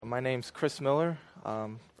My name's Chris Miller.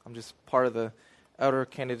 I'm just part of the Elder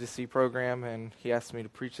Candidacy Program, and he asked me to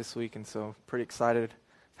preach this week, and so pretty excited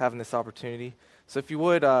having this opportunity. So if you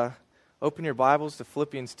would, open your Bibles to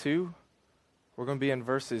Philippians 2. We're going to be in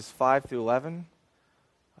verses 5 through 11.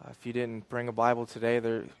 If you didn't bring a Bible today,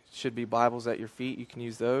 there should be Bibles at your feet. You can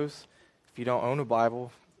use those. If you don't own a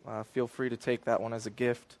Bible, feel free to take that one as a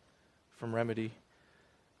gift from Remedy.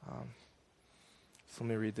 So let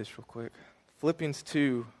me read this real quick. Philippians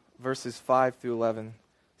 2, verses 5 through 11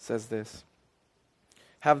 says this.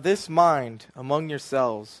 Have this mind among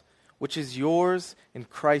yourselves, which is yours in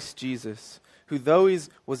Christ Jesus, who though he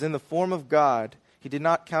was in the form of God, he did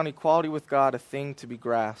not count equality with God a thing to be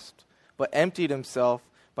grasped, but emptied himself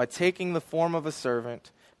by taking the form of a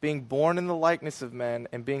servant, being born in the likeness of men,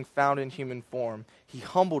 and being found in human form. He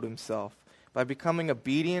humbled himself by becoming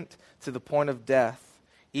obedient to the point of death,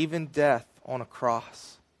 even death on a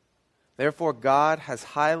cross. Therefore God has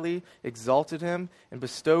highly exalted him and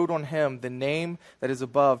bestowed on him the name that is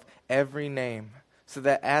above every name, so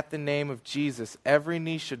that at the name of Jesus every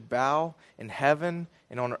knee should bow in heaven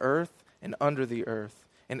and on earth and under the earth,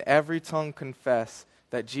 and every tongue confess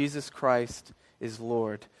that Jesus Christ is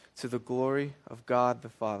Lord, to the glory of God the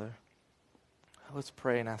Father. Let's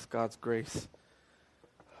pray and ask God's grace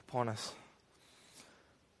upon us.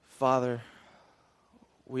 Father,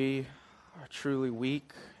 we are truly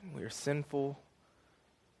weak, and we are sinful,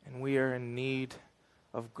 and we are in need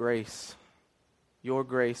of grace. Your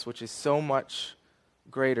grace, which is so much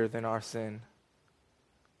greater than our sin.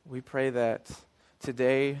 We pray that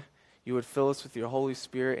today you would fill us with your Holy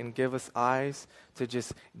Spirit and give us eyes to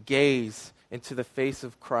just gaze into the face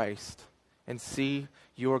of Christ and see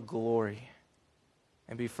your glory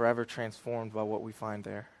and be forever transformed by what we find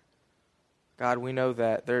there. God, we know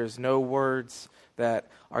that there is no words that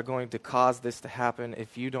are going to cause this to happen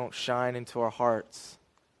if you don't shine into our hearts.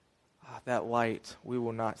 That light we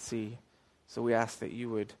will not see. So we ask that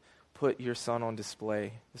you would put your Son on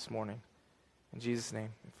display this morning. In Jesus' name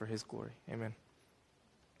and for his glory. Amen.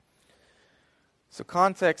 So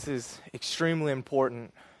context is extremely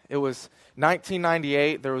important. It was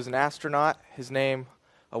 1998. There was an astronaut. His name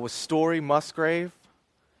was Story Musgrave.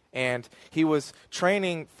 And he was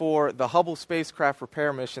training for the Hubble spacecraft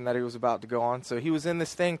repair mission that he was about to go on. So he was in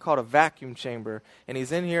this thing called a vacuum chamber. And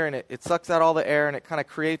he's in here, and it sucks out all the air, and it kind of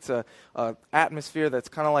creates a atmosphere that's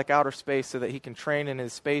kind of like outer space so that he can train in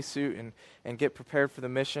his spacesuit and get prepared for the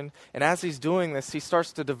mission. And as he's doing this, he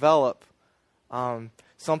starts to develop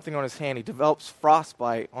something on his hand. He develops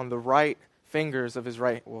frostbite on the right fingers of his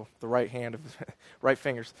the right hand of his right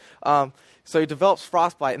fingers. So he develops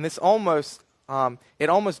frostbite, and this almost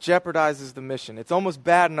jeopardizes the mission. It's almost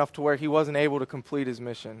bad enough to where he wasn't able to complete his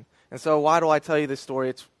mission. And so why do I tell you this story?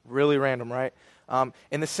 It's really random, right?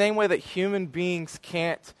 In the same way that human beings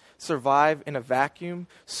can't survive in a vacuum,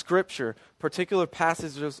 Scripture, particular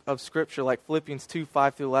passages of Scripture like Philippians 2,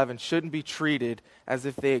 5 through 11, shouldn't be treated as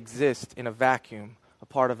if they exist in a vacuum, a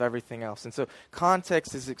part of everything else. And so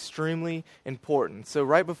context is extremely important. So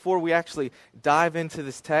right before we actually dive into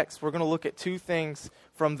this text, we're going to look at two things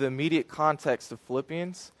from the immediate context of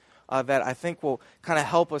Philippians that I think will kind of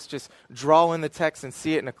help us just draw in the text and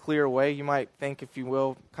see it in a clear way. You might think, if you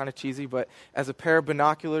will, kind of cheesy, but as a pair of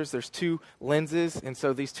binoculars, there's two lenses, and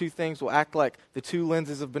so these two things will act like the two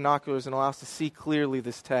lenses of binoculars and allow us to see clearly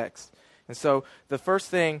this text. And so the first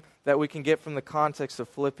thing that we can get from the context of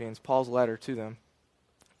Philippians, Paul's letter to them,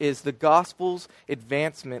 is the gospel's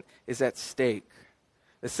advancement is at stake.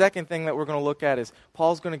 The second thing that we're going to look at is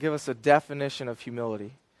Paul's going to give us a definition of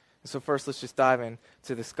humility. And so first, let's just dive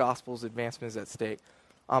into this gospel's advancement is at stake.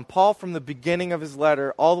 Paul, from the beginning of his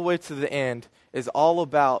letter all the way to the end, is all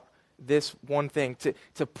about this one thing,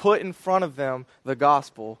 to put in front of them the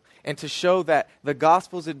gospel and to show that the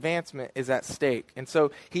gospel's advancement is at stake. And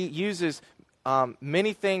so he uses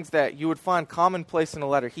many things that you would find commonplace in a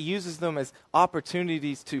letter. He uses them as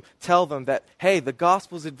opportunities to tell them that, hey, the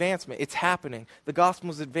gospel's advancement, it's happening. The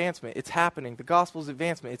gospel's advancement, it's happening. The gospel's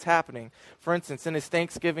advancement, it's happening. For instance, in his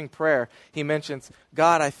Thanksgiving prayer, he mentions,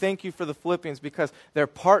 God, I thank you for the Philippians because their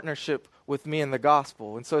partnership with me in the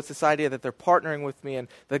gospel. And so it's this idea that they're partnering with me and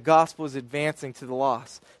the gospel is advancing to the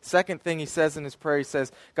lost. Second thing he says in his prayer, he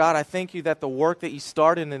says, God, I thank you that the work that you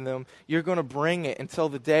started in them, you're going to bring it until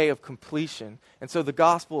the day of completion. And so the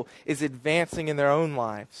gospel is advancing in their own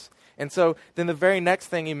lives. And so then the very next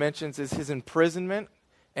thing he mentions is his imprisonment.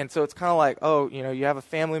 And so it's kind of like, oh, you have a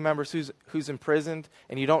family member who's imprisoned,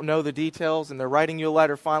 and you don't know the details, and they're writing you a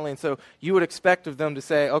letter finally, and so you would expect of them to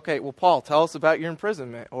say, okay, well, Paul, tell us about your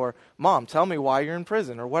imprisonment, or Mom, tell me why you're in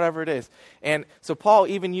prison, or whatever it is. And so Paul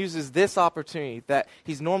even uses this opportunity that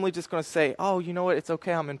he's normally just going to say, oh, you know what, it's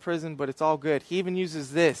okay, I'm in prison, but it's all good. He even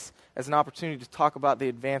uses this as an opportunity to talk about the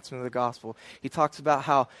advancement of the gospel. He talks about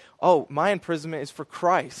how, oh, my imprisonment is for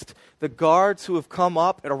Christ. The guards who have come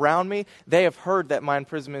up around me, they have heard that my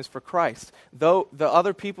imprisonment is for Christ. Though the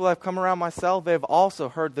other people that have come around my cell, they have also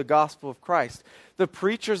heard the gospel of Christ. The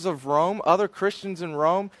preachers of Rome, other Christians in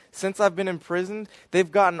Rome, since I've been imprisoned,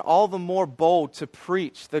 they've gotten all the more bold to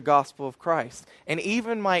preach the gospel of Christ. And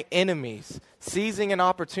even my enemies, seizing an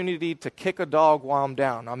opportunity to kick a dog while I'm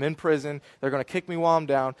down. I'm in prison. They're going to kick me while I'm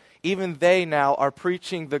down. Even they now are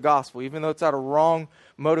preaching the gospel, even though it's out of wrong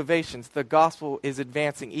motivations. The gospel is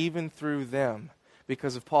advancing even through them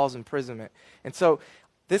because of Paul's imprisonment. And so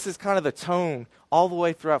this is kind of the tone all the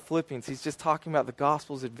way throughout Philippians. He's just talking about the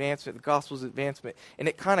gospel's advancement, And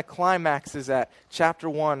it kind of climaxes at chapter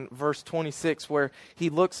 1, verse 26, where he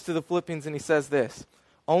looks to the Philippians and he says this,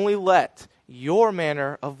 only let your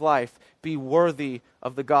manner of life be worthy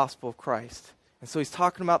of the gospel of Christ. And so he's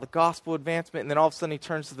talking about the gospel advancement, and then all of a sudden he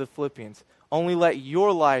turns to the Philippians. Only let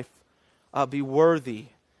your life be worthy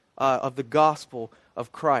of the gospel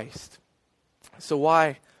of Christ. So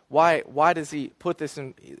why does he put this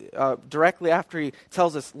in directly after he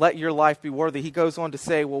tells us, let your life be worthy? He goes on to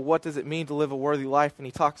say, well, what does it mean to live a worthy life? And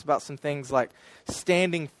he talks about some things like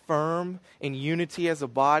standing firm in unity as a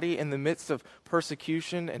body in the midst of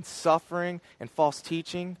persecution and suffering and false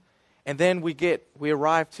teaching. And then we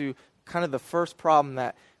arrive to kind of the first problem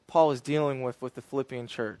that Paul is dealing with the Philippian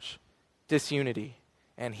church, disunity.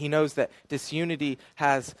 And he knows that disunity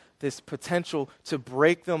has this potential to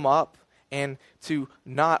break them up and to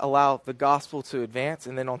not allow the gospel to advance.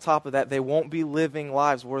 And then on top of that, they won't be living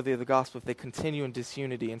lives worthy of the gospel if they continue in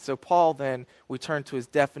disunity. And so Paul then, we turn to his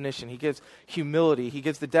definition. He gives humility. He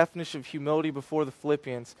gives the definition of humility before the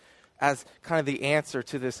Philippians as kind of the answer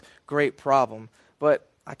to this great problem. But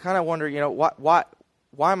I kind of wonder,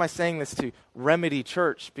 why am I saying this to Remedy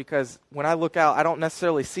Church? Because when I look out, I don't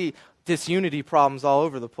necessarily see disunity problems all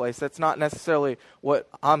over the place. That's not necessarily what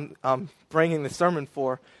I'm bringing the sermon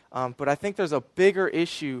for. But I think there's a bigger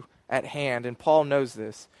issue at hand, and Paul knows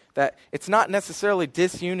this, that it's not necessarily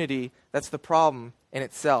disunity that's the problem in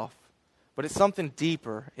itself, but it's something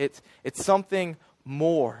deeper. It's something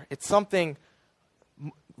more. It's something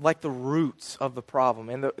like the roots of the problem.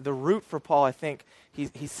 And the root for Paul, I think,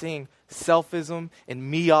 he's seeing selfism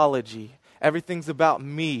and meology. Everything's about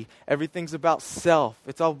me. Everything's about self.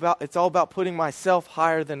 It's all about putting myself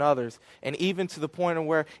higher than others. And even to the point of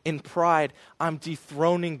where, in pride, I'm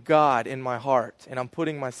dethroning God in my heart. And I'm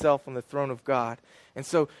putting myself on the throne of God. And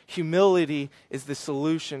so humility is the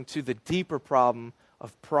solution to the deeper problem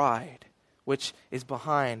of pride, which is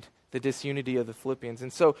behind the disunity of the Philippians.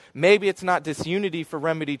 And so maybe it's not disunity for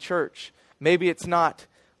Remedy Church. Maybe it's not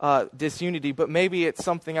disunity, but maybe it's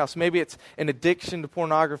something else. Maybe it's an addiction to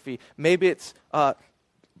pornography. Maybe it's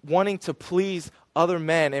wanting to please other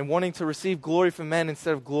men and wanting to receive glory from men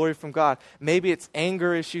instead of glory from God. Maybe it's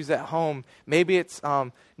anger issues at home. Maybe it's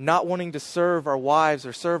not wanting to serve our wives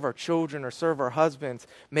or serve our children or serve our husbands.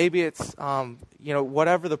 Maybe it's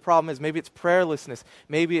whatever the problem is. Maybe it's prayerlessness.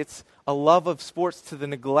 Maybe it's a love of sports to the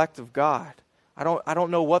neglect of God. I don't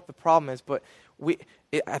know what the problem is, but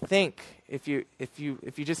I think if you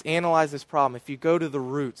just analyze this problem, if you go to the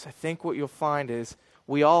roots, I think what you'll find is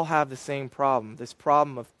we all have the same problem, this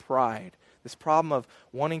problem of pride, this problem of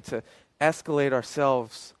wanting to escalate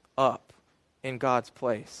ourselves up in God's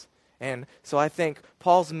place. And so I think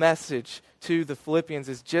Paul's message to the Philippians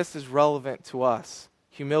is just as relevant to us.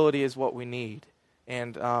 Humility is what we need.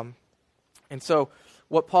 And so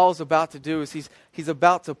what Paul's about to do is he's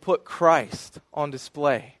about to put Christ on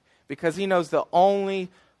display, because he knows the only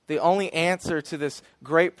answer to this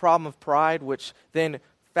great problem of pride, which then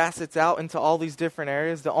facets out into all these different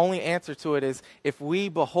areas, the only answer to it is if we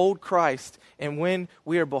behold Christ, and when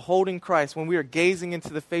we are beholding Christ, when we are gazing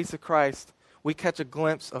into the face of Christ, we catch a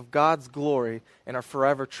glimpse of God's glory and are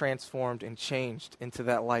forever transformed and changed into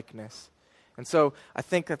that likeness. And so I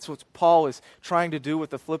think that's what Paul is trying to do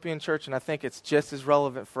with the Philippian church, and I think it's just as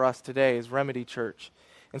relevant for us today as Remedy Church.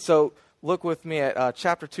 And so look with me at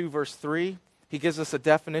chapter 2, verse 3. He gives us a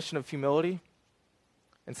definition of humility.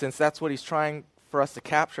 And since that's what he's trying for us to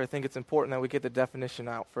capture, I think it's important that we get the definition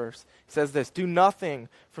out first. He says this: do nothing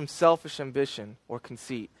from selfish ambition or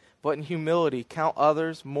conceit, but in humility count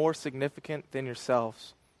others more significant than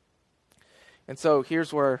yourselves. And so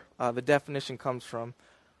here's where the definition comes from.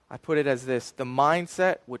 I put it as this: the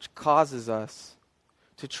mindset which causes us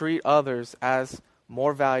to treat others as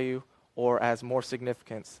more value or as more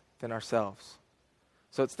significance than ourselves.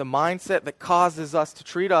 So it's the mindset that causes us to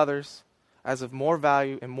treat others as of more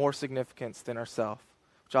value and more significance than ourselves,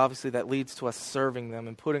 which obviously that leads to us serving them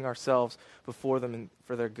and putting ourselves before them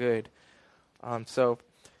for their good.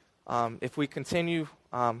 If we continue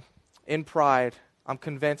in pride, I'm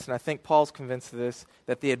convinced, and I think Paul's convinced of this,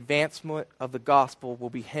 that the advancement of the gospel will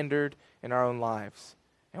be hindered in our own lives.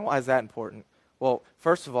 And why is that important? Well,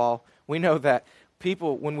 first of all, we know that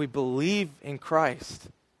people, when we believe in Christ,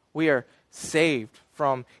 we are saved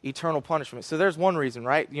from eternal punishment. So there's one reason,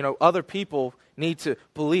 right? Other people need to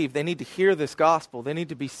believe. They need to hear this gospel. They need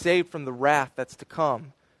to be saved from the wrath that's to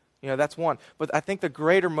come. That's one. But I think the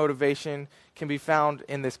greater motivation can be found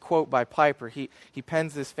in this quote by Piper. He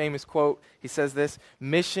pens this famous quote. He says this: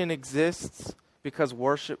 mission exists because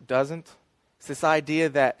worship doesn't. It's this idea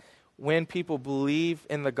that when people believe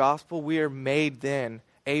in the gospel, we are made then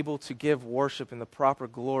able to give worship in the proper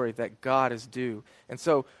glory that God is due. And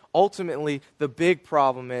so ultimately, the big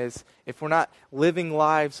problem is, if we're not living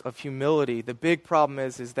lives of humility, the big problem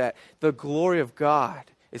is that the glory of God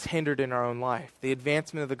is hindered in our own life. The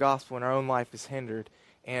advancement of the gospel in our own life is hindered,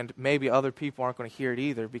 and maybe other people aren't going to hear it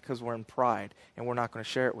either because we're in pride and we're not going to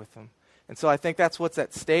share it with them. And so I think that's what's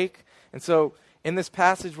at stake. And so in this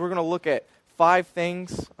passage, we're going to look at 5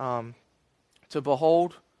 things to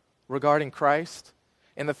behold regarding Christ.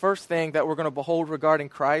 And the first thing that we're going to behold regarding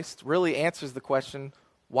Christ really answers the question,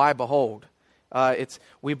 why behold?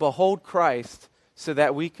 We behold Christ so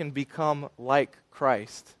that we can become like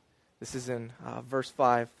Christ. This is in verse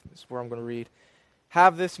 5. This is where I'm going to read.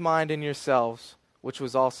 Have this mind in yourselves, which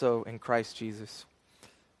was also in Christ Jesus.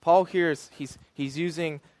 Paul here he's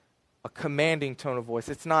using a commanding tone of voice.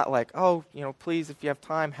 It's not like, please, if you have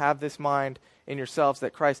time, have this mind in yourselves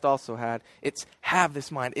that Christ also had. It's have this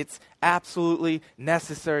mind. It's absolutely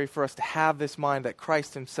necessary for us to have this mind that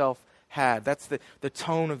Christ himself had. That's the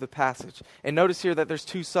tone of the passage. And notice here that there's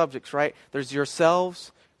 2 subjects, right? There's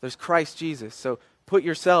yourselves, there's Christ Jesus. So put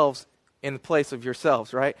yourselves in the place of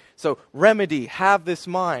yourselves, right? So remedy, have this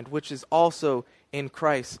mind, which is also in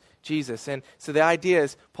Christ Jesus. And so the idea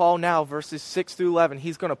is, Paul now, verses 6 through 11,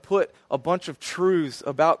 he's going to put a bunch of truths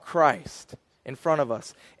about Christ in front of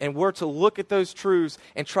us. And we're to look at those truths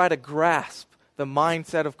and try to grasp the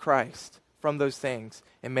mindset of Christ from those things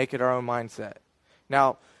and make it our own mindset.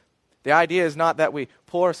 Now, the idea is not that we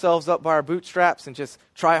pull ourselves up by our bootstraps and just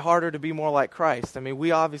try harder to be more like Christ. I mean,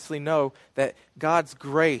 we obviously know that God's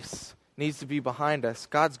grace needs to be behind us.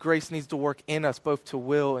 God's grace needs to work in us both to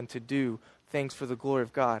will and to do things for the glory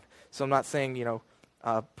of God. So I'm not saying,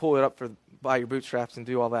 pull it up by your bootstraps and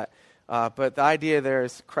do all that. But the idea there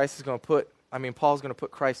is Paul's going to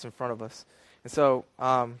put Christ in front of us. And so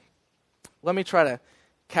let me try to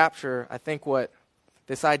capture, I think, what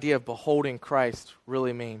this idea of beholding Christ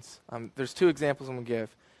really means. There's 2 examples I'm going to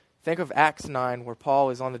give. Think of Acts 9, where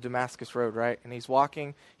Paul is on the Damascus Road, right? And he's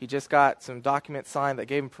walking. He just got some documents signed that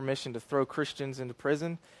gave him permission to throw Christians into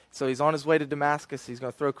prison. So he's on his way to Damascus. He's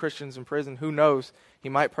going to throw Christians in prison. Who knows? He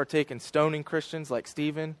might partake in stoning Christians like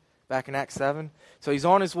Stephen back in Acts 7. So he's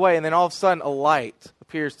on his way, and then all of a sudden a light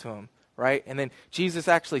appears to him, right? And then Jesus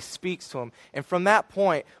actually speaks to him. And from that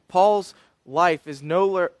point, Paul's life is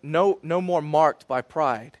no more marked by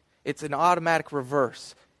pride. It's an automatic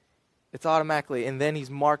reverse. It's automatically, and then he's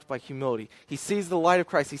marked by humility. He sees the light of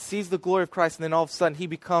Christ. He sees the glory of Christ, and then all of a sudden he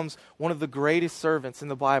becomes one of the greatest servants in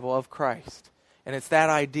the Bible of Christ. And it's that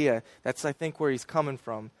idea. That's, I think, where he's coming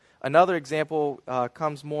from. Another example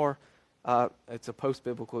comes more, it's a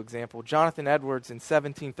post-biblical example. Jonathan Edwards in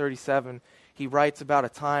 1737, he writes about a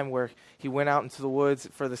time where he went out into the woods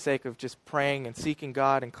for the sake of just praying and seeking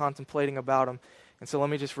God and contemplating about him. And so let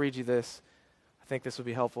me just read you this. I think this would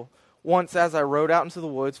be helpful. Once, as I rode out into the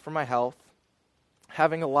woods for my health,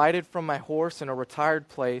 having alighted from my horse in a retired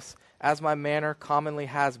place, as my manner commonly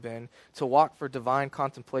has been, to walk for divine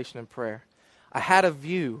contemplation and prayer, I had a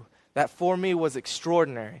view that for me was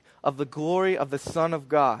extraordinary of the glory of the Son of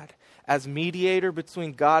God, as mediator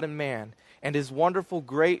between God and man, and his wonderful,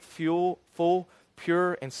 great, full,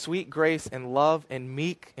 pure, and sweet grace and love and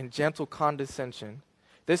meek and gentle condescension.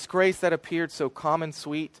 This grace that appeared so common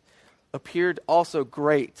sweet appeared also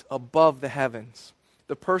great above the heavens.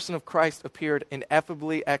 The person of Christ appeared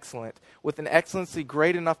ineffably excellent, with an excellency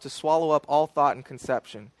great enough to swallow up all thought and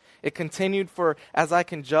conception. It continued for, as I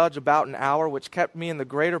can judge, about an hour, which kept me in the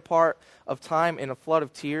greater part of time in a flood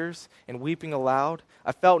of tears and weeping aloud.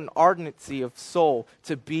 I felt an ardency of soul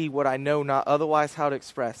to be what I know not otherwise how to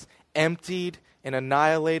express, emptied and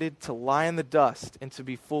annihilated, to lie in the dust and to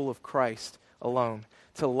be full of Christ alone.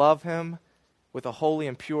 to love him with a holy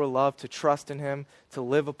and pure love, to trust in him, to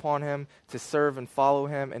live upon him, to serve and follow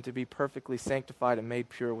him, and to be perfectly sanctified and made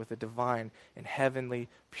pure with a divine and heavenly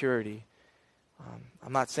purity.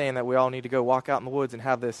 I'm not saying that we all need to go walk out in the woods and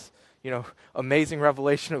have this, amazing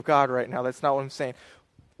revelation of God right now. That's not what I'm saying.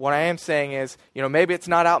 What I am saying is, maybe it's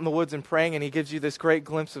not out in the woods and praying and he gives you this great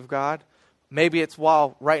glimpse of God. Maybe it's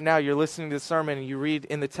while right now you're listening to the sermon and you read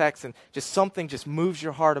in the text and just something just moves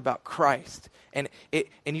your heart about Christ. And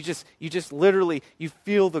you just literally, you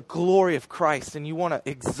feel the glory of Christ and you want to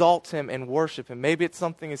exalt him and worship him. Maybe it's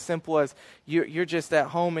something as simple as you're just at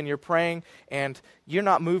home and you're praying and you're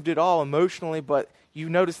not moved at all emotionally, but you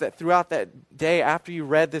notice that throughout that day after you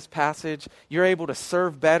read this passage, you're able to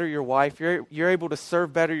serve better your wife, you're able to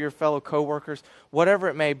serve better your fellow coworkers, whatever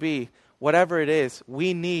it may be. Whatever it is,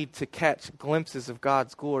 we need to catch glimpses of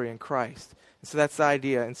God's glory in Christ. And so that's the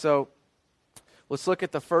idea. And so let's look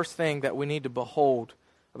at the first thing that we need to behold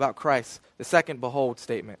about Christ. The second behold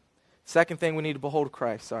statement. Second thing we need to behold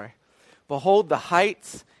Christ, Behold the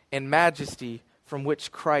heights and majesty from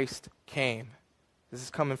which Christ came. This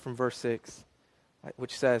is coming from verse 6,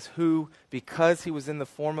 which says, who, because he was in the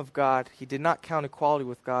form of God, he did not count equality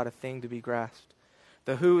with God a thing to be grasped.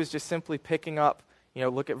 The who is just simply picking up,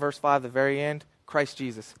 look at verse 5, the very end, Christ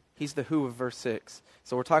Jesus. He's the who of verse 6.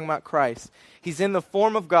 So we're talking about Christ. He's in the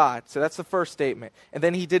form of God. So that's the first statement. And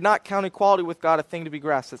then he did not count equality with God a thing to be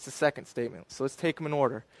grasped. That's the second statement. So let's take them in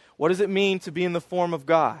order. What does it mean to be in the form of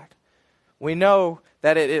God? We know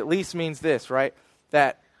that it at least means this, right?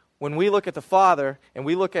 That when we look at the Father and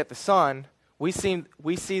we look at the Son, we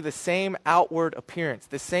see the same outward appearance,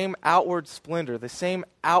 the same outward splendor, the same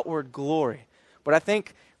outward glory. But I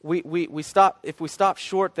think if we stop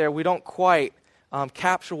short there, we don't quite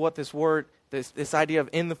capture what this word, this idea of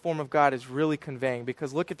in the form of God is really conveying.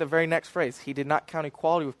 Because look at the very next phrase. He did not count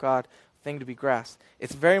equality with God a thing to be grasped.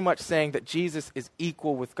 It's very much saying that Jesus is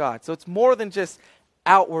equal with God. So it's more than just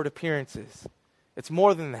outward appearances. It's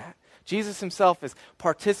more than that. Jesus himself is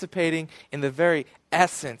participating in the very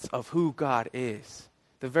essence of who God is.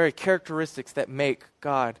 The very characteristics that make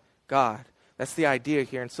God God. That's the idea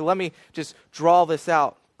here. And so let me just draw this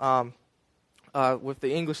out with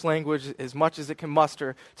the English language as much as it can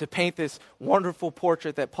muster to paint this wonderful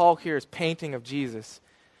portrait that Paul here is painting of Jesus.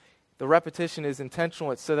 The repetition is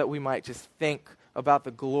intentional. It's so that we might just think about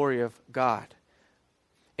the glory of God.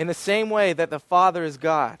 In the same way that the Father is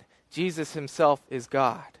God, Jesus himself is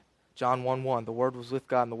God. John 1:1, the Word was with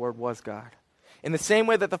God and the Word was God. In the same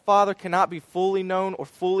way that the Father cannot be fully known or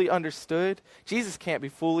fully understood, Jesus can't be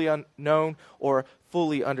fully known or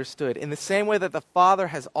fully understood. In the same way that the Father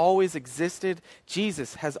has always existed,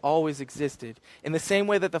 Jesus has always existed. In the same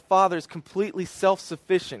way that the Father is completely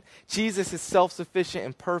self-sufficient, Jesus is self-sufficient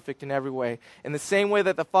and perfect in every way. In the same way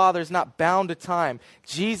that the Father is not bound to time,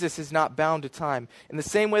 Jesus is not bound to time. In the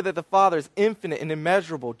same way that the Father is infinite and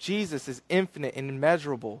immeasurable, Jesus is infinite and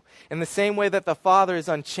immeasurable. In the same way that the Father is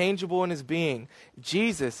unchangeable in his being,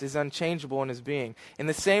 Jesus is unchangeable in his being. In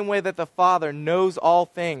the same way that the Father knows all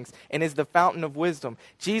things and is the fountain of wisdom,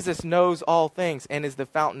 Jesus knows all things and is the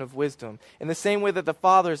fountain of wisdom. In the same way that the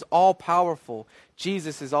Father is all-powerful,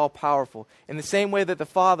 Jesus is all-powerful. In the same way that the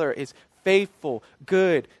Father is faithful,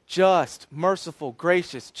 good, just, merciful,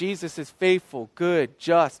 gracious, Jesus is faithful, good,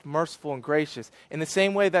 just, merciful, and gracious. In the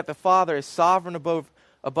same way that the Father is sovereign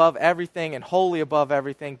above everything and holy above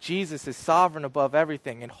everything, Jesus is sovereign above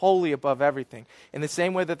everything and holy above everything. In the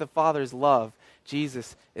same way that the Father is love,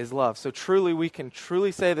 Jesus is love. So truly, we can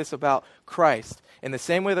truly say this about Christ. In the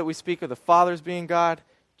same way that we speak of the Father as being God,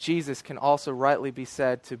 Jesus can also rightly be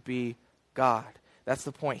said to be God. That's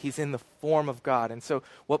the point. He's in the form of God. And so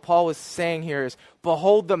what Paul is saying here is,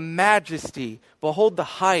 behold the majesty, behold the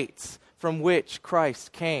heights from which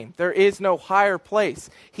Christ came. There is no higher place.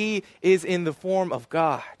 He is in the form of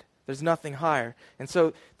God. There's nothing higher. And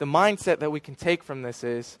so the mindset that we can take from this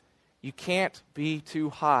is, you can't be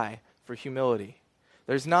too high for humility.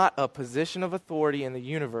 There's not a position of authority in the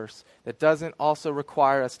universe that doesn't also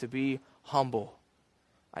require us to be humble.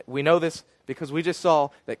 We know this because we just saw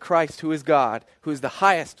that Christ, who is God, who is the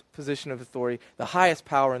highest position of authority, the highest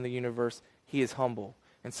power in the universe, he is humble.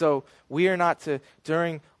 And so we are not to,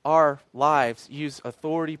 during our lives, use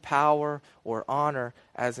authority, power, or honor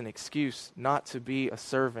as an excuse not to be a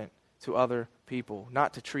servant to other people,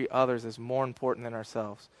 not to treat others as more important than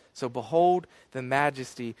ourselves. So behold the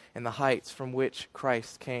majesty and the heights from which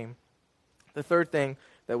Christ came. The third thing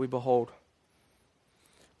that we behold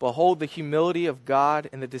the humility of God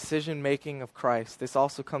in the decision-making of Christ. This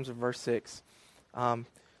also comes in verse 6.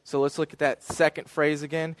 So let's look at that second phrase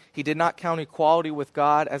again. He did not count equality with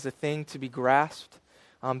God as a thing to be grasped.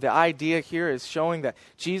 The idea here is showing that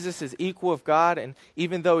Jesus is equal with God, and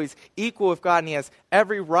even though he's equal with God and he has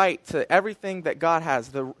every right to everything that God has,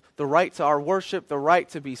 the right to our worship, the right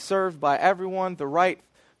to be served by everyone, the right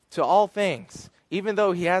to all things, even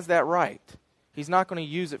though he has that right, he's not going to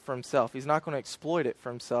use it for himself. He's not going to exploit it for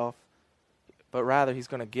himself, but rather he's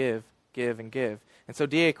going to give, and give. And so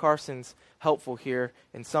D.A. Carson's helpful here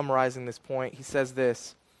in summarizing this point. He says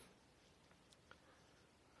this.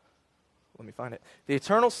 Let me find it. The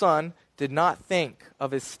eternal Son did not think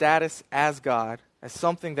of his status as God as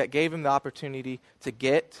something that gave him the opportunity to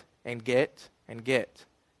get and get and get.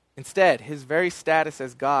 Instead, his very status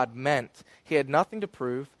as God meant he had nothing to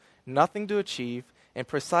prove, nothing to achieve, and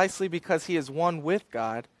precisely because he is one with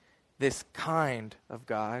God, this kind of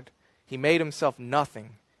God, he made himself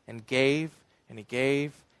nothing and gave, and he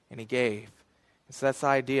gave, and he gave. And so that's the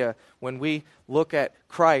idea. When we look at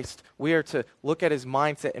Christ, we are to look at his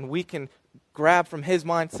mindset, and we can grab from his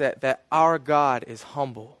mindset that our God is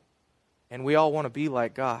humble, and we all want to be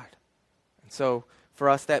like God. And so for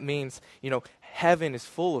us, that means, heaven is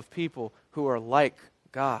full of people who are like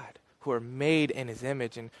God, who are made in his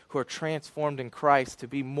image and who are transformed in Christ to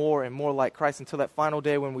be more and more like Christ until that final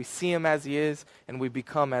day when we see him as he is and we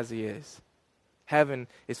become as he is. Heaven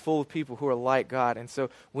is full of people who are like God. And so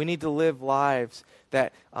we need to live lives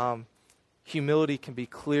that humility can be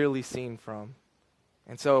clearly seen from.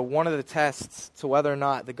 And so one of the tests to whether or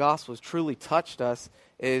not the gospel has truly touched us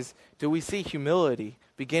is, do we see humility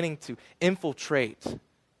beginning to infiltrate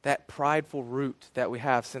that prideful root that we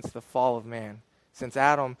have since the fall of man? Since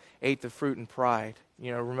Adam ate the fruit in pride.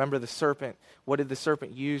 Remember the serpent. What did the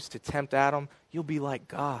serpent use to tempt Adam? You'll be like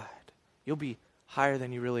God. You'll be higher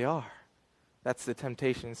than you really are. That's the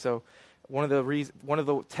temptation. So one of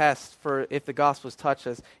the tests for if the gospel has touched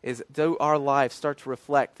us is, do our lives start to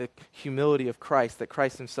reflect the humility of Christ that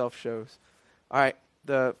Christ himself shows? All right,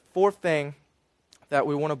 the fourth thing that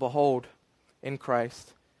we want to behold in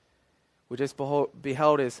Christ, we just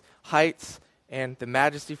beheld his heights and the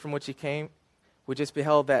majesty from which he came. We just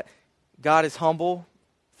beheld that God is humble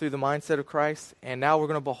through the mindset of Christ, and now we're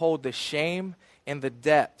going to behold the shame and the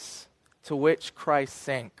depths to which Christ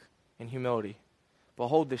sank in humility.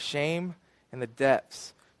 Behold the shame and the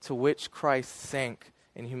depths to which Christ sank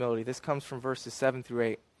in humility. This comes from verses 7 through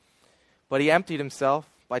 8. But he emptied himself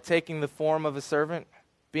by taking the form of a servant,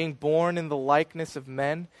 being born in the likeness of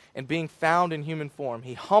men, and being found in human form.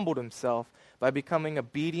 He humbled himself by becoming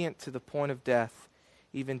obedient to the point of death,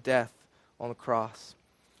 even death on the cross.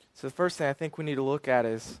 So the first thing I think we need to look at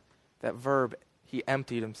is that verb, he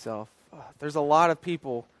emptied himself. There's a lot of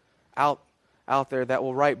people out there that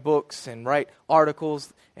will write books and write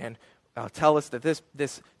articles and tell us that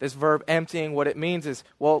this verb emptying, what it means is,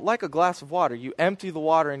 well, like a glass of water, you empty the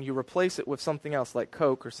water and you replace it with something else like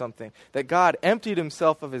Coke or something. That God emptied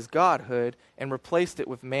himself of his godhood and replaced it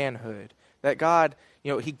with manhood. That God,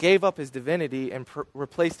 he gave up his divinity and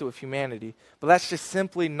replaced it with humanity. But that's just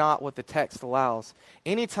simply not what the text allows.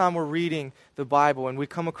 Anytime we're reading the Bible and we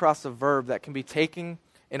come across a verb that can be taken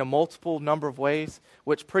in a multiple number of ways,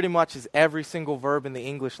 which pretty much is every single verb in the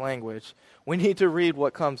English language, we need to read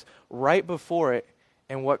what comes right before it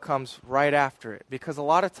and what comes right after it. Because a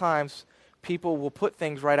lot of times people will put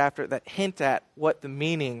things right after it that hint at what the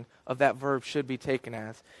meaning of that verb should be taken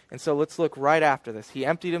as. And so let's look right after this. He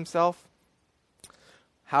emptied himself.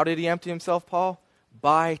 How did he empty himself, Paul?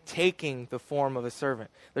 By taking the form of a servant.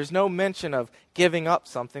 There's no mention of giving up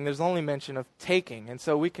something. There's only mention of taking. And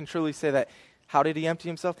so we can truly say that, how did he empty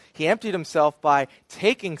himself? He emptied himself by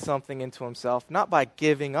taking something into himself, not by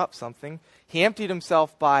giving up something. He emptied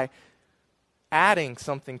himself by adding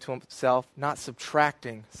something to himself, not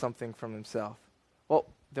subtracting something from himself. Well,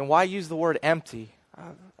 then why use the word empty?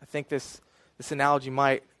 I think this analogy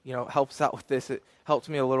might, help us out with this. It helps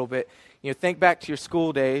me a little bit. Think back to your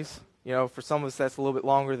school days. For some of us that's a little bit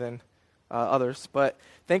longer than others. But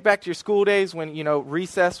think back to your school days when,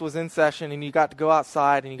 recess was in session and you got to go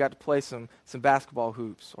outside and you got to play some basketball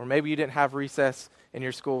hoops. Or maybe you didn't have recess in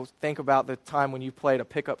your school. Think about the time when you played a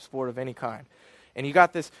pickup sport of any kind. And you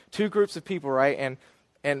got this two groups of people, right?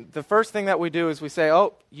 And the first thing that we do is we say,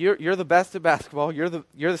 oh, you're the best at basketball. You're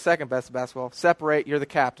the second best at basketball. Separate, you're the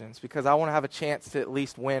captains, because I want to have a chance to at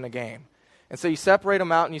least win a game. And so you separate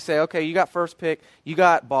them out and you say, okay, you got first pick, you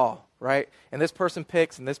got ball, right? And this person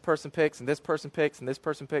picks, and this person picks, and this person picks, and this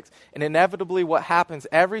person picks. And inevitably what happens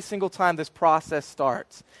every single time this process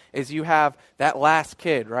starts is you have that last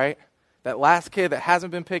kid, right? That last kid that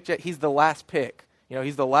hasn't been picked yet, he's the last pick.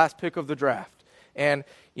 He's the last pick of the draft. And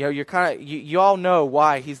you all know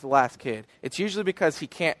why he's the last kid. It's usually because he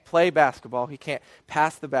can't play basketball, he can't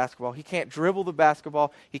pass the basketball, he can't dribble the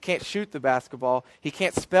basketball, he can't shoot the basketball, he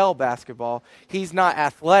can't spell basketball, he's not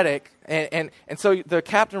athletic, and so the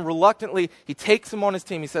captain reluctantly, he takes him on his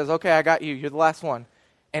team, he says, okay, I got you, you're the last one.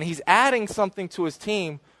 And he's adding something to his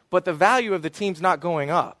team, but the value of the team's not going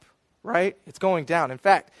up, right? It's going down. In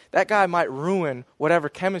fact, that guy might ruin whatever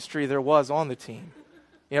chemistry there was on the team.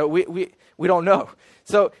 We don't know.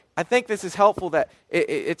 So I think this is helpful that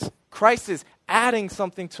it's Christ is adding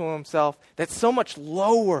something to himself that's so much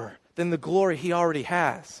lower than the glory he already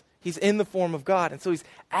has. He's in the form of God, and so he's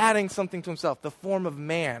adding something to himself, the form of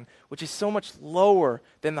man, which is so much lower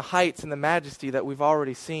than the heights and the majesty that we've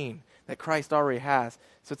already seen, that Christ already has.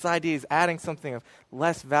 So it's the idea he's adding something of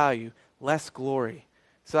less value, less glory.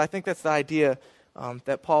 So I think that's the idea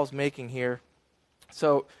that Paul's making here.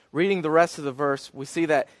 So reading the rest of the verse, we see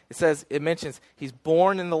that it mentions he's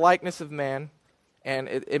born in the likeness of man, and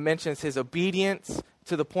it mentions his obedience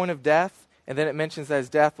to the point of death, and then it mentions that his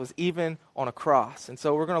death was even on a cross. And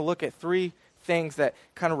so we're going to look at three things that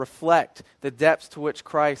kind of reflect the depths to which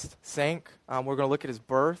Christ sank. We're going to look at his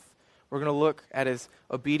birth, we're going to look at his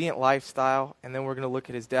obedient lifestyle, and then we're going to look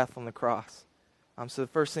at his death on the cross. So the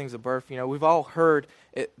first thing is the birth. We've all heard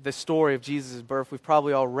the story of Jesus' birth. We've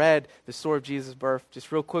probably all read the story of Jesus' birth.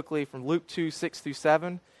 Just real quickly from Luke 2, 6 through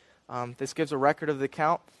 7. This gives a record of the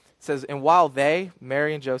account. It says, and while they,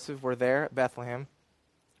 Mary and Joseph, were there at Bethlehem,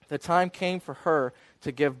 the time came for her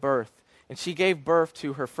to give birth. And she gave birth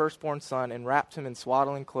to her firstborn son and wrapped him in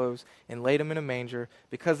swaddling clothes and laid him in a manger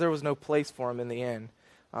because there was no place for him in the inn.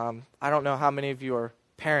 I don't know how many of you are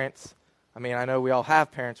parents. I know we all have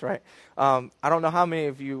parents, right? I don't know how many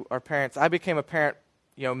of you are parents. I became a parent,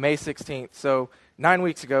 May 16th, so 9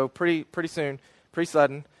 weeks ago, pretty soon, pretty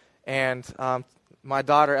sudden. And my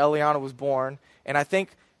daughter, Eliana, was born. And I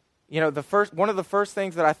think, one of the first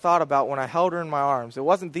things that I thought about when I held her in my arms, it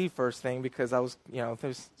wasn't the first thing because I was,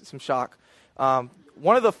 there's some shock.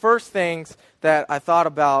 One of the first things that I thought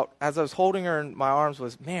about as I was holding her in my arms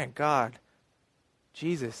was, man, God,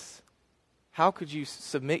 Jesus, how could you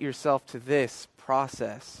submit yourself to this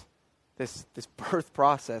process, this birth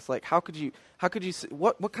process? Like, how could you,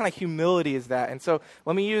 what kind of humility is that? And so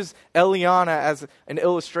let me use Eliana as an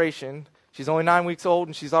illustration. She's only 9 weeks old,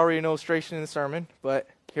 and she's already an illustration in the sermon, but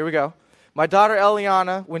here we go. My daughter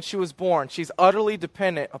Eliana, when she was born, she's utterly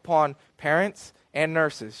dependent upon parents and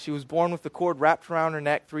nurses. She was born with the cord wrapped around her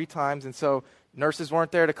neck 3 times, and so nurses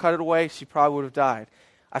weren't there to cut it away. She probably would have died.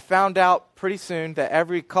 I found out pretty soon that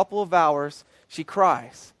every couple of hours she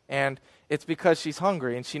cries, and it's because she's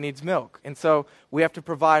hungry and she needs milk. And so we have to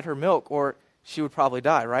provide her milk or she would probably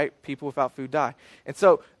die, right? People without food die. And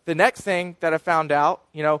so the next thing that I found out,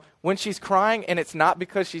 when she's crying and it's not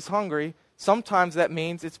because she's hungry, sometimes that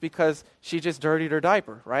means it's because she just dirtied her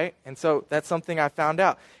diaper, right? And so that's something I found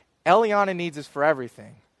out. Eliana needs us for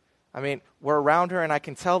everything. We're around her, and I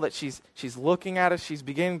can tell that she's looking at us. She's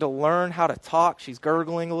beginning to learn how to talk. She's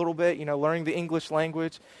gurgling a little bit, learning the English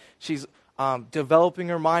language. She's developing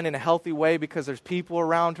her mind in a healthy way because there's people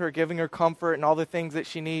around her giving her comfort and all the things that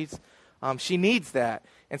she needs. She needs that.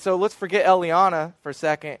 And so let's forget Eliana for a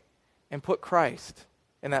second and put Christ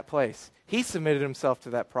in that place. He submitted himself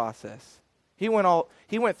to that process. He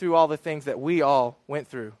went through all the things that we all went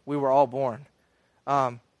through. We were all born.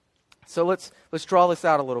 So let's draw this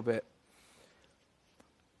out a little bit.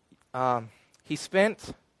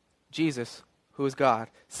 Jesus, who is God,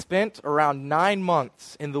 spent around 9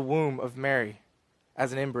 months in the womb of Mary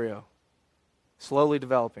as an embryo, slowly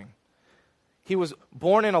developing. He was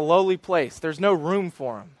born in a lowly place. There's no room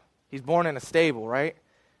for him. He's born in a stable, right?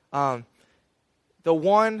 The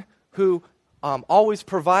one who always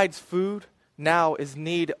provides food now is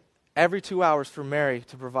need every 2 hours for Mary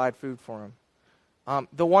to provide food for him.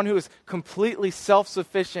 The one who is completely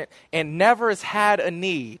self-sufficient and never has had a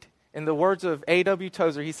need. In the words of A.W.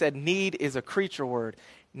 Tozer, he said, need is a creature word.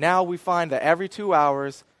 Now we find that every 2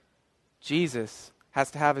 hours, Jesus has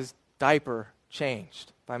to have his diaper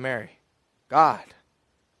changed by Mary. God,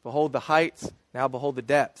 behold the heights, now behold the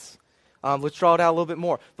depths. Let's draw it out a little bit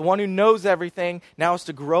more. The one who knows everything now is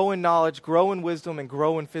to grow in knowledge, grow in wisdom, and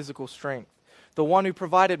grow in physical strength. The one who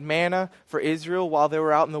provided manna for Israel while they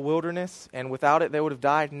were out in the wilderness, and without it they would have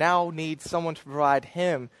died, now needs someone to provide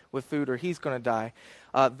him with food or he's going to die.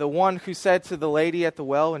 The one who said to the lady at the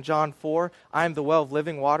well in John 4, I am the well of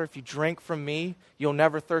living water. If you drink from me, you'll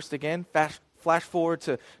never thirst again. Flash forward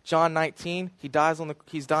to John 19. He's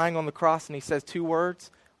dying on the cross, and he says 2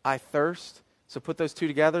 words, I thirst. So put those two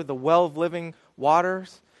together. The well of living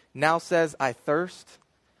waters now says, I thirst.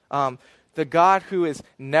 the God who is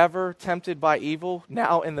never tempted by evil,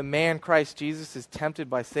 now in the man Christ Jesus is tempted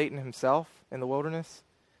by Satan himself in the wilderness.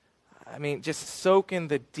 I mean, just soak in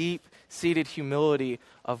the deep-seated humility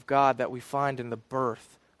of God that we find in the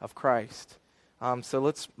birth of Christ. So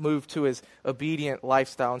let's move to his obedient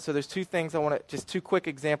lifestyle. And so there's two things just two quick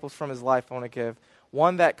examples from his life I want to give.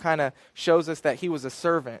 One that kind of shows us that he was a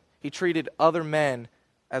servant. He treated other men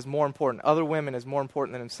as more important, other women as more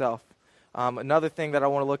important than himself. Another thing that I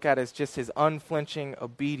want to look at is just his unflinching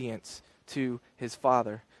obedience to his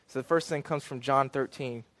Father. So the first thing comes from John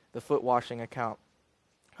 13, the foot washing account.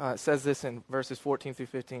 It says this in verses 14 through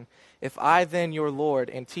 15. If I then, your Lord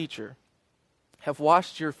and teacher, have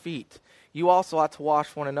washed your feet, you also ought to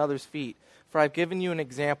wash one another's feet. For I have given you an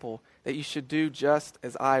example that you should do just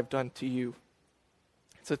as I have done to you.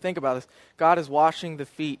 So think about this. God is washing the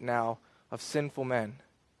feet now of sinful men.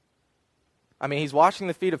 I mean, he's washing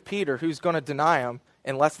the feet of Peter, who's going to deny him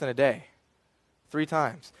in less than a day, 3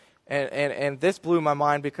 times. And this blew my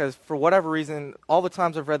mind because for whatever reason, all the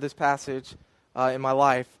times I've read this passage in my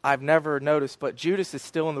life, I've never noticed, but Judas is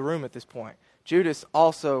still in the room at this point. Judas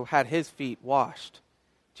also had his feet washed.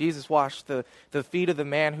 Jesus washed the feet of the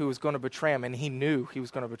man who was going to betray him, and he knew he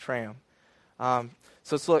was going to betray him.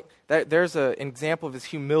 So let's look, there's an example of his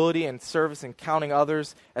humility and service and counting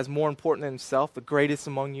others as more important than himself. The greatest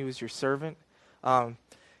among you is your servant. And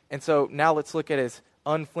so now let's look at his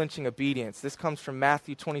unflinching obedience. This comes from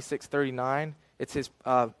Matthew 26:39. It's his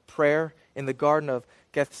prayer in the Garden of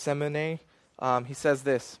Gethsemane. He says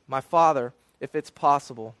this, "My Father, if it's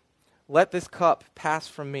possible, let this cup pass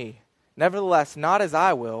from me. Nevertheless, not as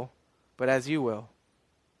I will, but as you will."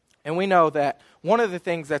 And we know that one of the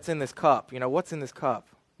things that's in this cup, what's in this cup?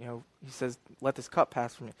 He says, let this cup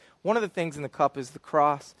pass from me. One of the things in the cup is the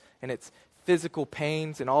cross and its physical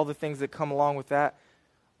pains and all the things that come along with that.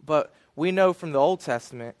 But we know from the Old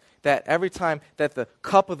Testament that every time that the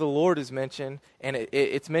cup of the Lord is mentioned, and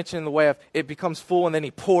it's mentioned in the way of it becomes full and then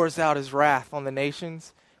he pours out his wrath on the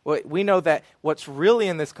nations, we know that what's really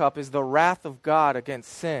in this cup is the wrath of God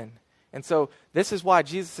against sin. And so this is why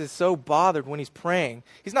Jesus is so bothered when he's praying.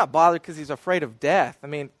 He's not bothered because he's afraid of death. I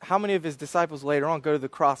mean, how many of his disciples later on go to the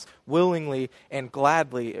cross willingly and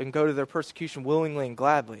gladly and go to their persecution willingly and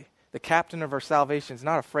gladly? The captain of our salvation is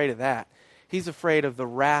not afraid of that. He's afraid of the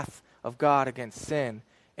wrath of God against sin.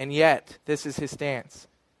 And yet, this is his stance.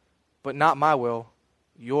 But not my will,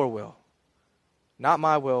 your will. Not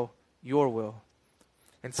my will, your will.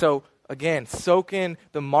 And so, again, soak in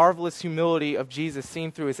the marvelous humility of Jesus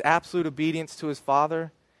seen through his absolute obedience to his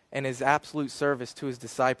Father and his absolute service to his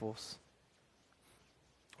disciples.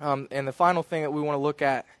 And the final thing that we want to look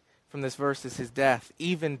at from this verse is his death,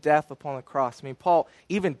 even death upon the cross. I mean, Paul,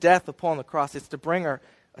 even death upon the cross, it's to bring our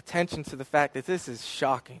attention to the fact that this is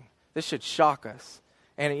shocking. This should shock us.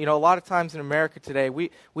 And, a lot of times in America today, we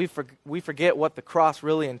forget what the cross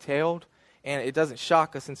really entailed, and it doesn't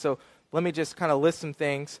shock us. And so let me just kind of list some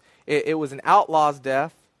things. It was an outlaw's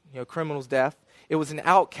death, criminal's death. It was an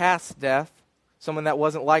outcast's death, someone that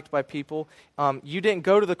wasn't liked by people. You didn't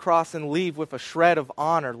go to the cross and leave with a shred of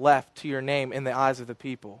honor left to your name in the eyes of the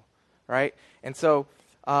people, right? And so,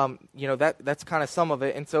 that's kind of some of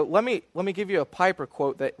it. And so let me give you a Piper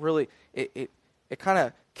quote that really it kind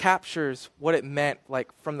of captures what it meant, like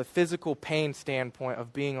from the physical pain standpoint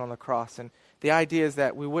of being on the cross. And the idea is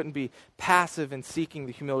that we wouldn't be passive in seeking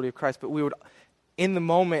the humility of Christ, but we would, in the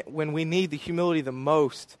moment when we need the humility the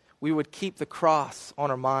most, we would keep the cross on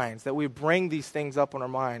our minds, that we would bring these things up on our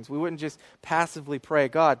minds. We wouldn't just passively pray,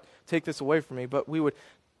 God, take this away from me, but we would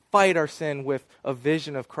fight our sin with a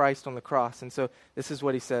vision of Christ on the cross. And so this is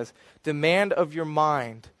what he says, "Demand of your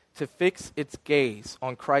mind to fix its gaze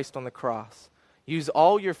on Christ on the cross. Use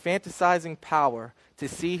all your fantasizing power to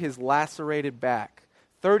see his lacerated back.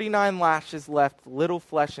 39 lashes left little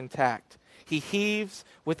flesh intact. He heaves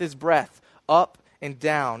with his breath up and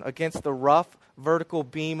down against the rough vertical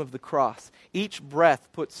beam of the cross. Each breath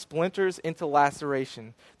puts splinters into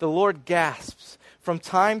laceration. The Lord gasps. From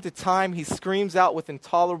time to time, he screams out with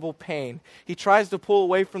intolerable pain. He tries to pull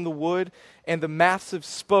away from the wood, and the massive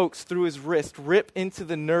spokes through his wrist rip into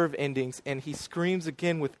the nerve endings, and he screams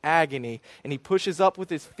again with agony. And he pushes up with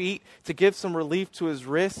his feet to give some relief to his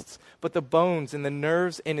wrists, but the bones and the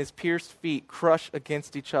nerves in his pierced feet crush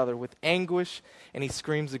against each other with anguish, and he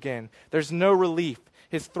screams again. There's no relief.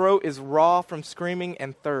 His throat is raw from screaming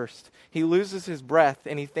and thirst. He loses his breath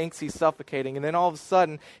and he thinks he's suffocating. And then all of a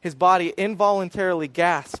sudden, his body involuntarily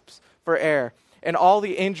gasps for air. And all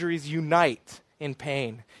the injuries unite in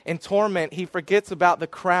pain. In torment, he forgets about the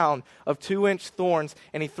crown of 2-inch thorns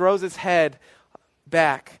and he throws his head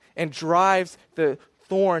back and drives the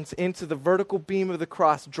thorns into the vertical beam of the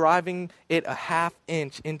cross, driving it a half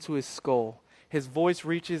inch into his skull. His voice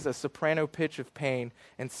reaches a soprano pitch of pain,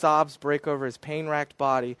 and sobs break over his pain-racked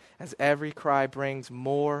body as every cry brings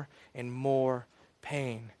more and more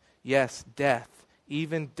pain. Yes, death,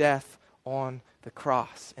 even death on the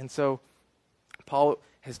cross. And so Paul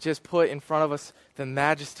has just put in front of us the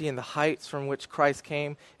majesty and the heights from which Christ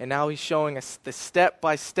came, and now he's showing us the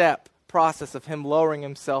step-by-step process of him lowering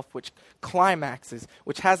himself, which climaxes,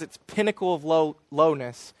 which has its pinnacle of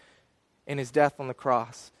lowness in his death on the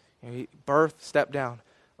cross. Birth, step down.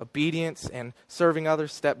 Obedience and serving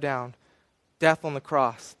others, step down. Death on the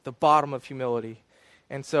cross, the bottom of humility.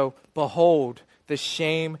 And so, behold the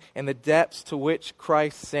shame and the depths to which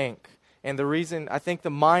Christ sank. And the reason, I think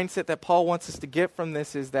the mindset that Paul wants us to get from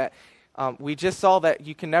this is that we just saw that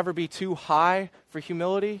you can never be too high for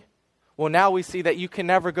humility. Well, now we see that you can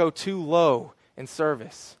never go too low in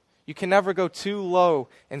service. You can never go too low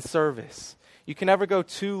in service. You can never go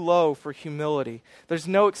too low for humility. There's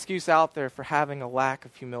no excuse out there for having a lack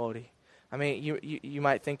of humility. I mean, you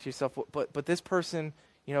might think to yourself, but this person,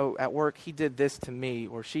 at work, he did this to me,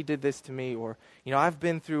 or she did this to me, or, I've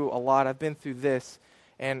been through a lot, I've been through this.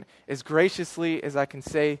 And as graciously as I can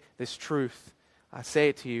say this truth, I say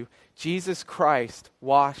it to you, Jesus Christ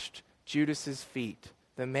washed Judas's feet,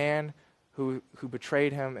 the man who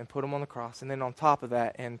betrayed him and put him on the cross. And then on top of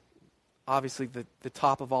that, and obviously the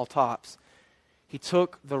top of all tops, he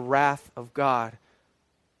took the wrath of God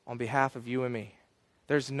on behalf of you and me.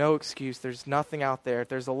 There's no excuse. There's nothing out there.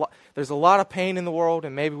 There's a lot of pain in the world,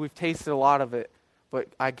 and maybe we've tasted a lot of it. But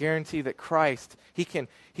I guarantee that Christ, he can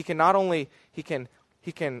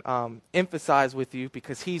empathize with you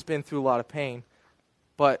because he's been through a lot of pain.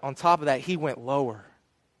 But on top of that, he went lower.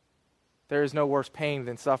 There is no worse pain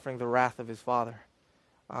than suffering the wrath of his Father.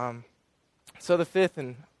 So the fifth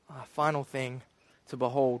and final thing to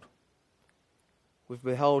behold. We've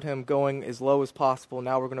beheld him going as low as possible.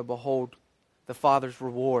 Now we're going to behold the Father's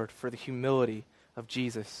reward for the humility of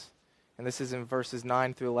Jesus. And this is in verses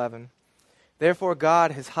 9 through 11. Therefore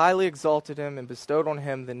God has highly exalted him and bestowed on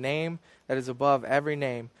him the name that is above every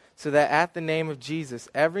name, so that at the name of Jesus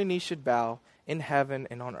every knee should bow in heaven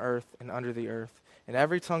and on earth and under the earth, and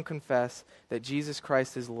every tongue confess that Jesus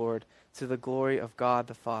Christ is Lord, to the glory of God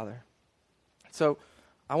the Father. So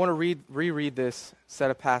I want to reread this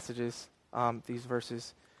set of passages, these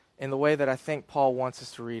verses, in the way that I think Paul wants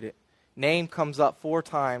us to read it. Name comes up 4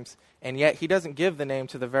 times, and yet he doesn't give the name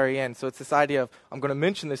to the very end. So it's this idea of, I'm going to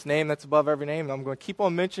mention this name that's above every name, and I'm going to keep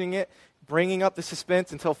on mentioning it, bringing up the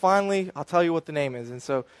suspense until finally I'll tell you what the name is. And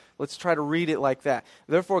so let's try to read it like that.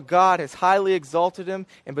 Therefore God has highly exalted him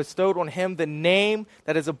and bestowed on him the name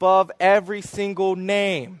that is above every single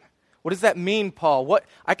name. What does that mean, Paul?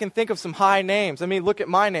 I can think of some high names. I mean, look at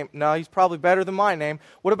my name. No, he's probably better than my name.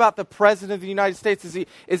 What about the President of the United States?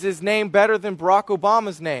 Is his name better than Barack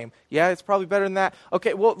Obama's name? Yeah, it's probably better than that.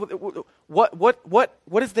 Okay, well,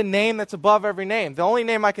 what is the name that's above every name? The only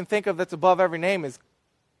name I can think of that's above every name is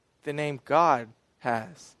the name God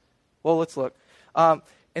has. Well, let's look. And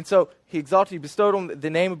so he exalted, he bestowed on the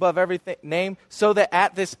name above every name, so that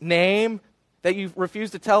at this name that you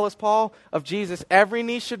refuse to tell us, Paul, of Jesus, every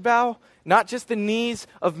knee should bow, not just the knees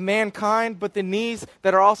of mankind, but the knees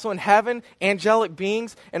that are also in heaven, angelic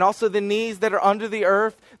beings, and also the knees that are under the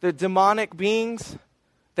earth, the demonic beings.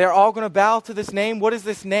 They're all going to bow to this name. What is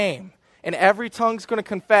this name? And every tongue's going to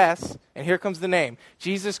confess, and here comes the name.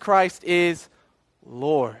 Jesus Christ is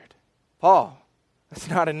Lord. Paul, that's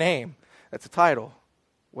not a name. That's a title.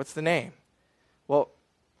 What's the name? Well,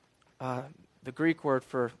 the Greek word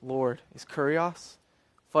for Lord is kurios.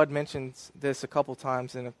 Fudd mentions this a couple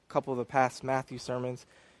times in a couple of the past Matthew sermons.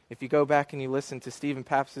 If you go back and you listen to Stephen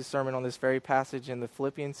Pappas' sermon on this very passage in the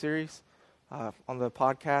Philippians series on the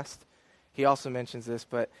podcast, he also mentions this.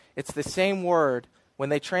 But it's the same word. When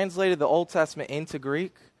they translated the Old Testament into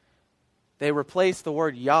Greek, they replaced the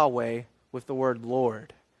word Yahweh with the word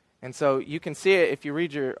Lord. And so you can see it if you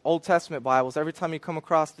read your Old Testament Bibles. Every time you come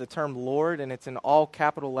across the term Lord and it's in all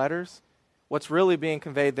capital letters, what's really being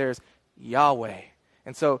conveyed there is Yahweh.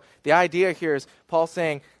 And so the idea here is Paul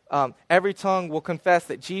saying every tongue will confess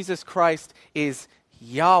that Jesus Christ is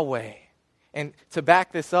Yahweh. And to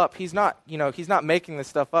back this up, he's not making this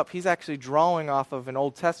stuff up. He's actually drawing off of an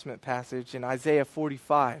Old Testament passage in Isaiah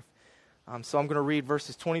 45. So I'm going to read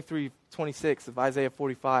verses 23, 26 of Isaiah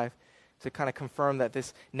 45 to kind of confirm that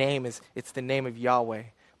this name it's the name of Yahweh.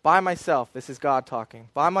 By myself, this is God talking,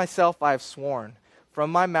 by myself I have sworn. From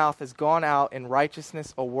my mouth has gone out in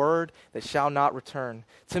righteousness a word that shall not return.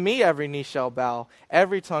 To me every knee shall bow,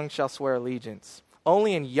 every tongue shall swear allegiance.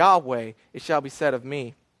 Only in Yahweh it shall be said of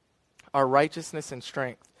me, our righteousness and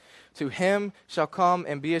strength. To him shall come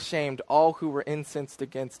and be ashamed all who were incensed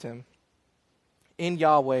against him. In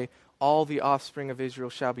Yahweh all the offspring of Israel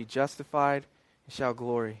shall be justified and shall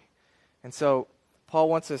glory. And so Paul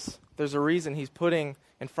wants us, there's a reason he's putting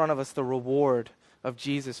in front of us the reward of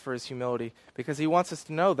Jesus for his humility, because he wants us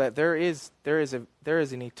to know that there is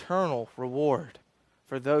an eternal reward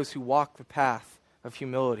for those who walk the path of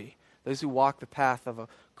humility, those who walk the path of a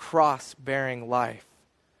cross-bearing life.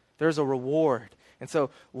 There's a reward. And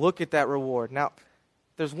so look at that reward. Now,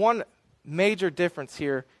 there's one major difference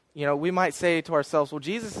here. You know, we might say to ourselves, well,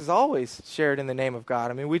 Jesus has always shared in the name of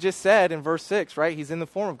God. I mean, we just said in verse 6, right? He's in the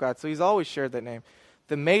form of God, so he's always shared that name.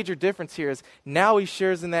 The major difference here is now he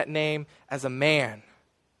shares in that name as a man.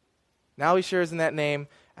 Now he shares in that name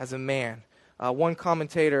as a man. One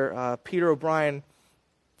commentator, Peter O'Brien,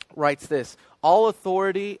 writes this: all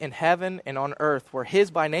authority in heaven and on earth were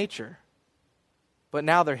his by nature, but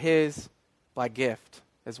now they're his by gift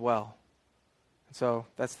as well. And so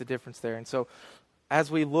that's the difference there. And so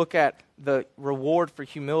as we look at the reward for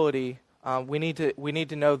humility, we need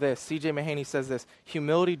to know this. C.J. Mahaney says this: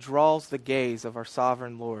 humility draws the gaze of our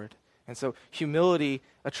sovereign Lord. And so humility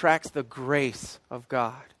attracts the grace of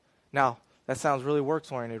God. Now, that sounds really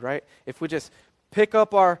works-oriented, right? If we just pick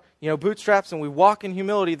up our bootstraps and we walk in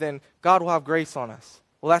humility, then God will have grace on us.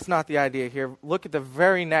 Well, that's not the idea here. Look at the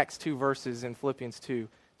very next two verses in Philippians 2.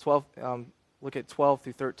 Look at 12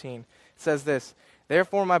 through 13. It says this: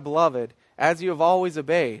 therefore, my beloved, as you have always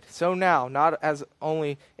obeyed, so now, not as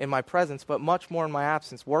only in my presence, but much more in my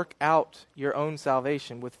absence, work out your own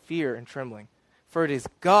salvation with fear and trembling. For it is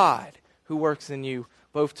God who works in you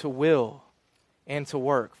both to will and to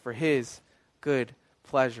work for his good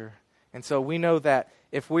pleasure. And so we know that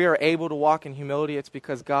if we are able to walk in humility, it's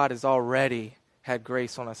because God has already had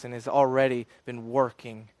grace on us and has already been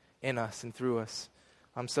working in us and through us.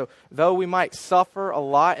 So though we might suffer a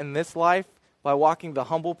lot in this life by walking the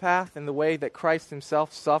humble path in the way that Christ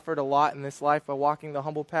himself suffered a lot in this life by walking the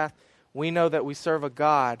humble path, we know that we serve a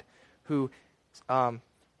God who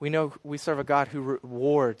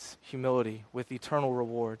rewards humility with eternal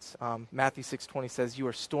rewards. Matthew 6:20 says, you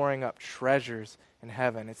are storing up treasures in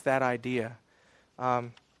heaven. It's that idea.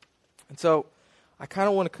 And so I kind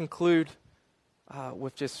of want to conclude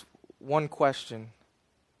with just one question.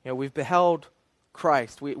 We've beheld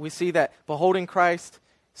Christ. We see that beholding Christ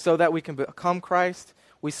so that we can become Christ.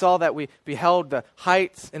 We saw that we beheld the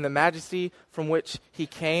heights and the majesty from which he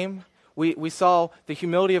came. We saw the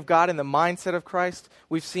humility of God in the mindset of Christ.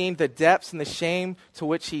 We've seen the depths and the shame to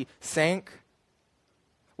which he sank.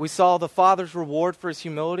 We saw the Father's reward for his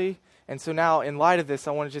humility. And so now, in light of this,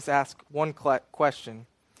 I want to just ask one question.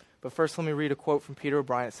 But first, let me read a quote from Peter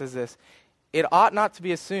O'Brien. It says this: it ought not to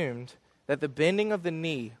be assumed that the bending of the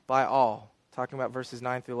knee by all, talking about verses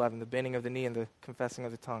 9 through 11, the bending of the knee and the confessing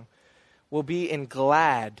of the tongue, will be in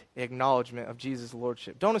glad acknowledgement of Jesus'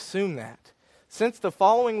 lordship. Don't assume that. Since the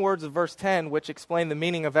following words of verse 10, which explain the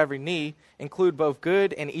meaning of every knee, include both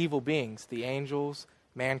good and evil beings, the angels,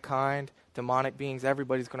 mankind, demonic beings,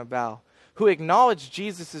 everybody's going to bow, who acknowledge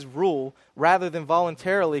Jesus' rule rather than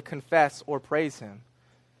voluntarily confess or praise him.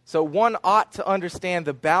 So one ought to understand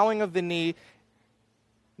the bowing of the knee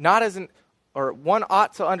one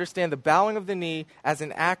ought to understand the bowing of the knee as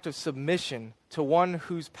an act of submission to one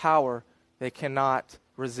whose power they cannot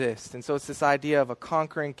resist. And so it's this idea of a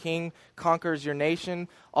conquering king conquers your nation.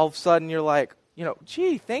 All of a sudden you're like,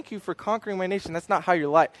 gee, thank you for conquering my nation. That's not how you're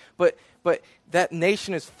like. But that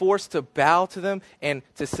nation is forced to bow to them and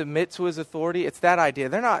to submit to his authority. It's that idea.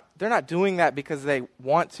 They're not doing that because they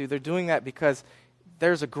want to. They're doing that because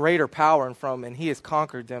there's a greater power in front of them, and he has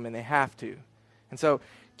conquered them, and they have to. And so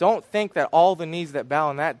don't think that all the knees that bow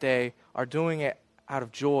on that day are doing it out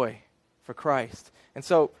of joy for Christ. And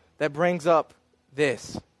so that brings up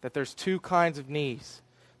this, that there's two kinds of knees.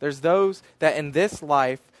 There's those that in this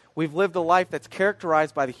life, we've lived a life that's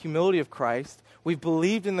characterized by the humility of Christ. We've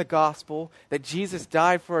believed in the gospel, that Jesus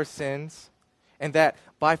died for our sins, and that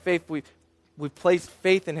by faith we've placed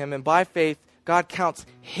faith in him, and by faith God counts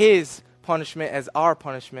his punishment as our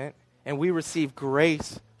punishment, and we receive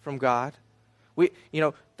grace from God.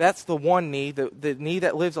 That's the one knee, the knee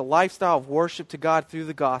that lives a lifestyle of worship to God through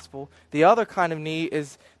the gospel. The other kind of knee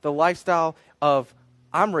is the lifestyle of,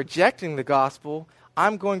 I'm rejecting the gospel,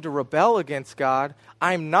 I'm going to rebel against God,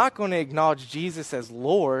 I'm not going to acknowledge Jesus as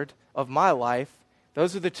Lord of my life.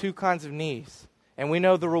 Those are the two kinds of knees. And we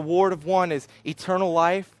know the reward of one is eternal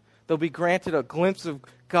life. They'll be granted a glimpse of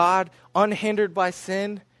God unhindered by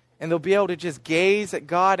sin, and they'll be able to just gaze at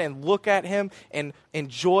God and look at him and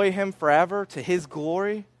enjoy him forever to his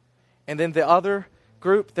glory. And then the other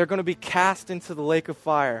group, they're going to be cast into the lake of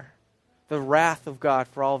fire. the wrath of God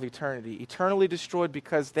for all of eternity. Eternally destroyed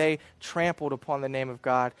because they trampled upon the name of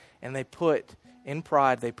God, and they put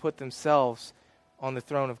themselves on the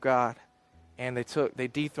throne of God, and they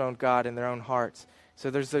dethroned God in their own hearts. So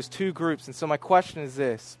there's those two groups. And so my question is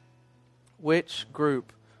this: which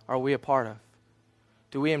group are we a part of?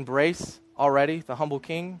 Do we embrace already the humble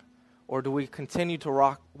King, or do we continue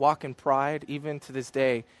to walk in pride even to this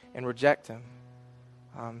day and reject him?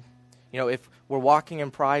 If we're walking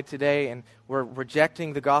in pride today and we're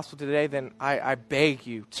rejecting the gospel today, then I beg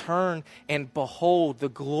you, turn and behold the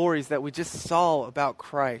glories that we just saw about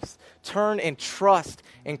Christ. Turn and trust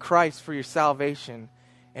in Christ for your salvation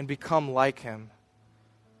and become like him.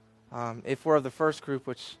 If we're of the first group,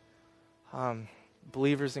 which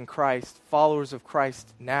believers in Christ, followers of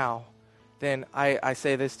Christ now, then I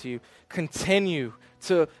say this to you: continue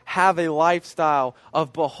to have a lifestyle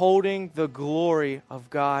of beholding the glory of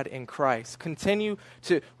God in Christ. Continue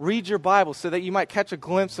to read your Bible so that you might catch a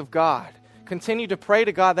glimpse of God. Continue to pray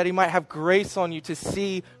to God that he might have grace on you to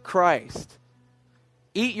see Christ.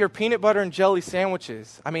 Eat your peanut butter and jelly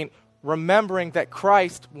sandwiches. Remembering that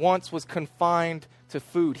Christ once was confined to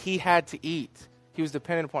food. He had to eat. He was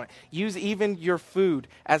dependent upon it. Use even your food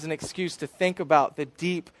as an excuse to think about the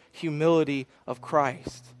deep humility of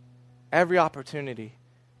Christ. Every opportunity.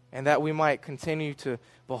 And that we might continue to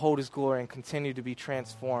behold his glory and continue to be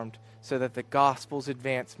transformed so that the gospel's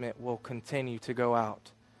advancement will continue to go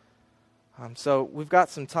out. So we've got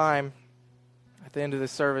some time at the end of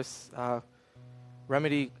this service.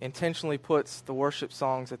 Remedy intentionally puts the worship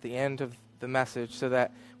songs at the end of the message so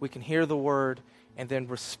that we can hear the word and then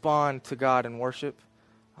respond to God in worship.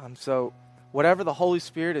 So whatever the Holy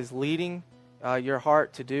Spirit is leading your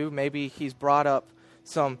heart to do, maybe he's brought up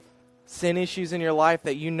some sin issues in your life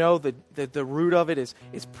that you know the root of it is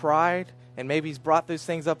pride, and maybe he's brought those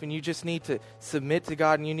things up and you just need to submit to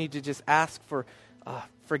God and you need to just ask for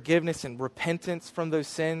forgiveness and repentance from those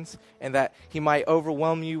sins, and that he might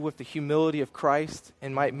overwhelm you with the humility of Christ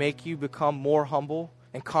and might make you become more humble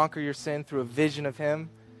and conquer your sin through a vision of him.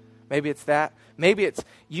 Maybe it's that. Maybe it's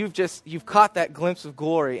you've caught that glimpse of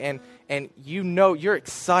glory and you know you're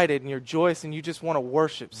excited and you're joyous and you just want to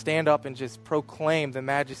worship. Stand up and just proclaim the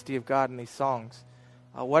majesty of God in these songs.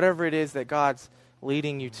 Whatever it is that God's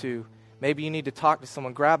leading you to. Maybe you need to talk to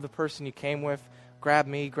someone. Grab the person you came with. Grab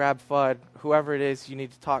me, grab Fudd, whoever it is you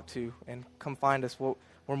need to talk to, and come find us.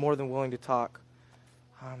 We're more than willing to talk.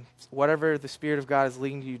 Whatever the Spirit of God is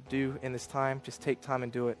leading you to do in this time, just take time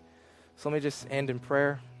and do it. So let me just end in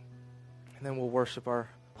prayer, and then we'll worship our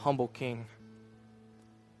humble King.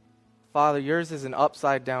 Father, yours is an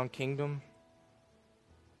upside-down kingdom,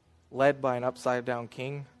 led by an upside-down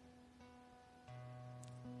king.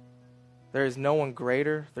 There is no one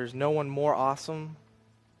greater. There's no one more awesome.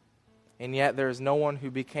 And yet there is no one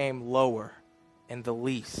who became lower and the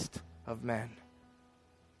least of men.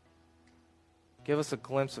 Give us a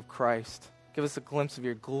glimpse of Christ. Give us a glimpse of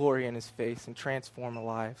your glory in his face and transform our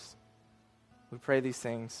lives. We pray these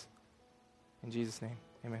things in Jesus' name.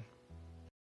 Amen.